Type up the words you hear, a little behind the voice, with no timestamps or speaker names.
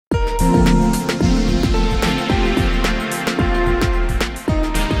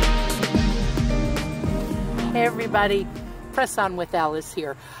everybody. Press On with Alice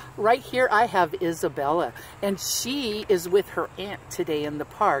here. Right here I have Isabella, and she is with her aunt today in the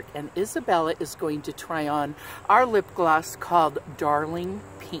park, and Isabella is going to try on our lip gloss called Darling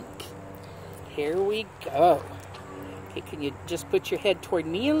Pink. Here we go. Okay, can you just put your head toward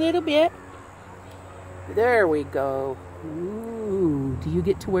me a little bit? There we go. Ooh, do you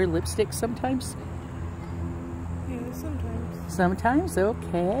get to wear lipstick sometimes? Yeah, sometimes. Sometimes?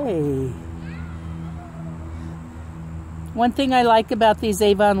 Okay. One thing I like about these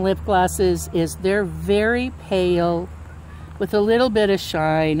Avon lip glosses is they're very pale with a little bit of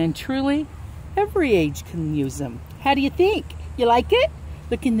shine, and truly every age can use them. How do you think? You like it?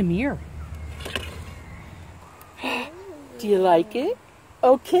 Look in the mirror. Do you like it?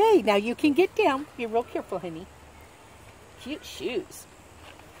 Okay, now you can get down. Be real careful, honey. Cute shoes.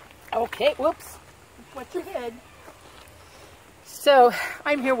 Okay, whoops. Watch your head. So,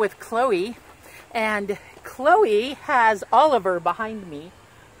 I'm here with Chloe, and Chloe has Oliver behind me,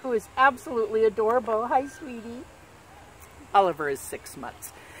 who is absolutely adorable. Hi, sweetie. Oliver is 6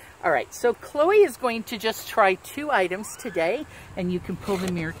 months. All right, so Chloe is going to just try 2 items today, and you can pull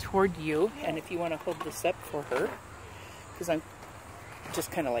the mirror toward you, and if you want to hold this up for her, because I'm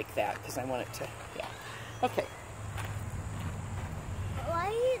just kind of like that, because I want it to, yeah. Okay. What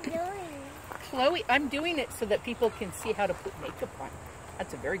are you doing? Chloe, I'm doing it so that people can see how to put makeup on.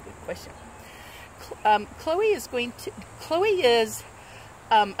 That's a very good question. Chloe is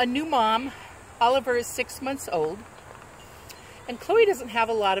a new mom. Oliver is 6 months old. And Chloe doesn't have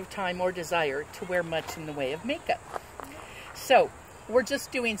a lot of time or desire to wear much in the way of makeup. So, we're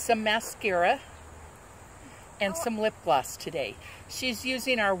just doing some mascara and some lip gloss today. She's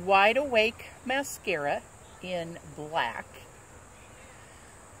using our Wide Awake mascara in black.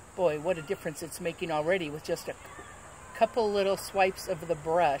 Boy, what a difference it's making already with just a couple little swipes of the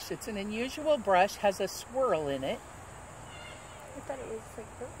brush. It's an unusual brush, has a swirl in it. I thought it was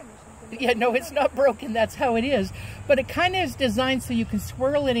like broken or something. Yeah, no, it's not broken. That's how it is. But it kind of is designed so you can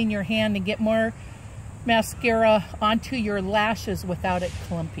swirl it in your hand and get more mascara onto your lashes without it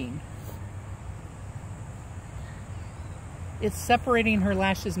clumping. It's separating her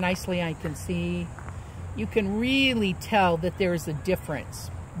lashes nicely, I can see. You can really tell that there's a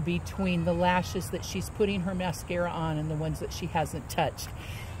difference between the lashes that she's putting her mascara on and the ones that she hasn't touched.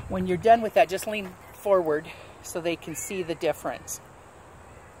 When you're done with that, just lean forward so they can see the difference.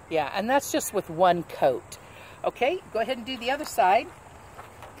 Yeah, and that's just with one coat. Okay, go ahead and do the other side.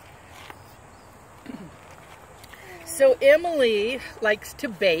 So Emily likes to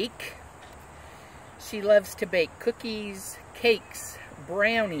bake. She loves to bake cookies, cakes,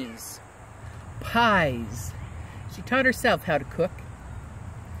 brownies, pies. She taught herself how to cook.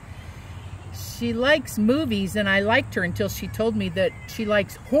 She likes movies, and I liked her until she told me that she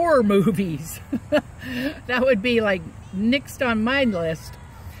likes horror movies. That would be like next on my list.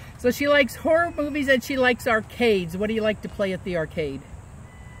 So she likes horror movies and she likes arcades. What do you like to play at the arcade?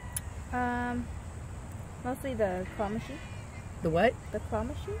 Mostly the claw machine. The what? The claw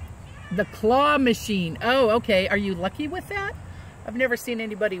machine. The claw machine. Oh, okay. Are you lucky with that? I've never seen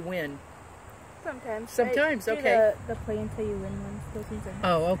anybody win. Sometimes. Sometimes, okay. The play until you win ones. Those ones are nice.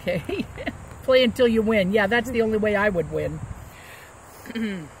 Oh, okay. Play until you win. Yeah, that's the only way I would win.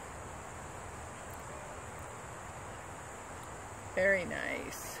 Very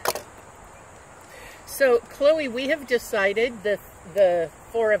nice. So, Chloe, we have decided, the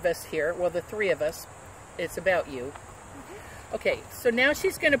 4 of us here, well, the 3 of us, it's about you. Okay, so now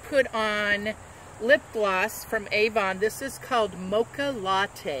she's going to put on lip gloss from Avon. This is called Mocha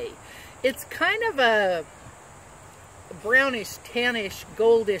Latte. It's kind of a brownish, tannish,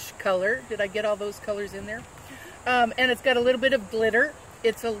 goldish color. Did I get all those colors in there? And it's got a little bit of glitter.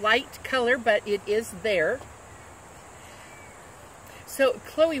 It's a light color, but it is there. So,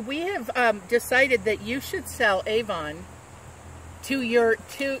 Chloe, we have decided that you should sell Avon to your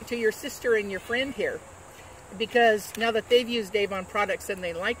sister and your friend here, because now that they've used Avon products and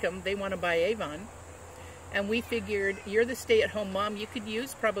they like them, they want to buy Avon. And we figured you're the stay-at-home mom. You could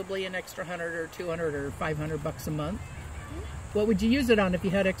use probably an extra $100 or $200 or $500 a month. What would you use it on if you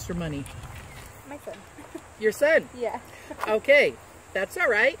had extra money? My son. Your son? Yeah. Okay, that's all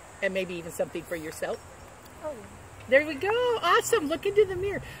right. And maybe even something for yourself. Oh. There we go. Awesome. Look into the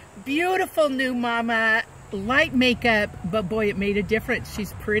mirror. Beautiful new mama. Light makeup, but boy, it made a difference.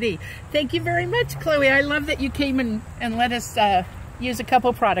 She's pretty. Thank you very much, Chloe. I love that you came and let us use a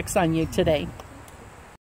couple products on you today.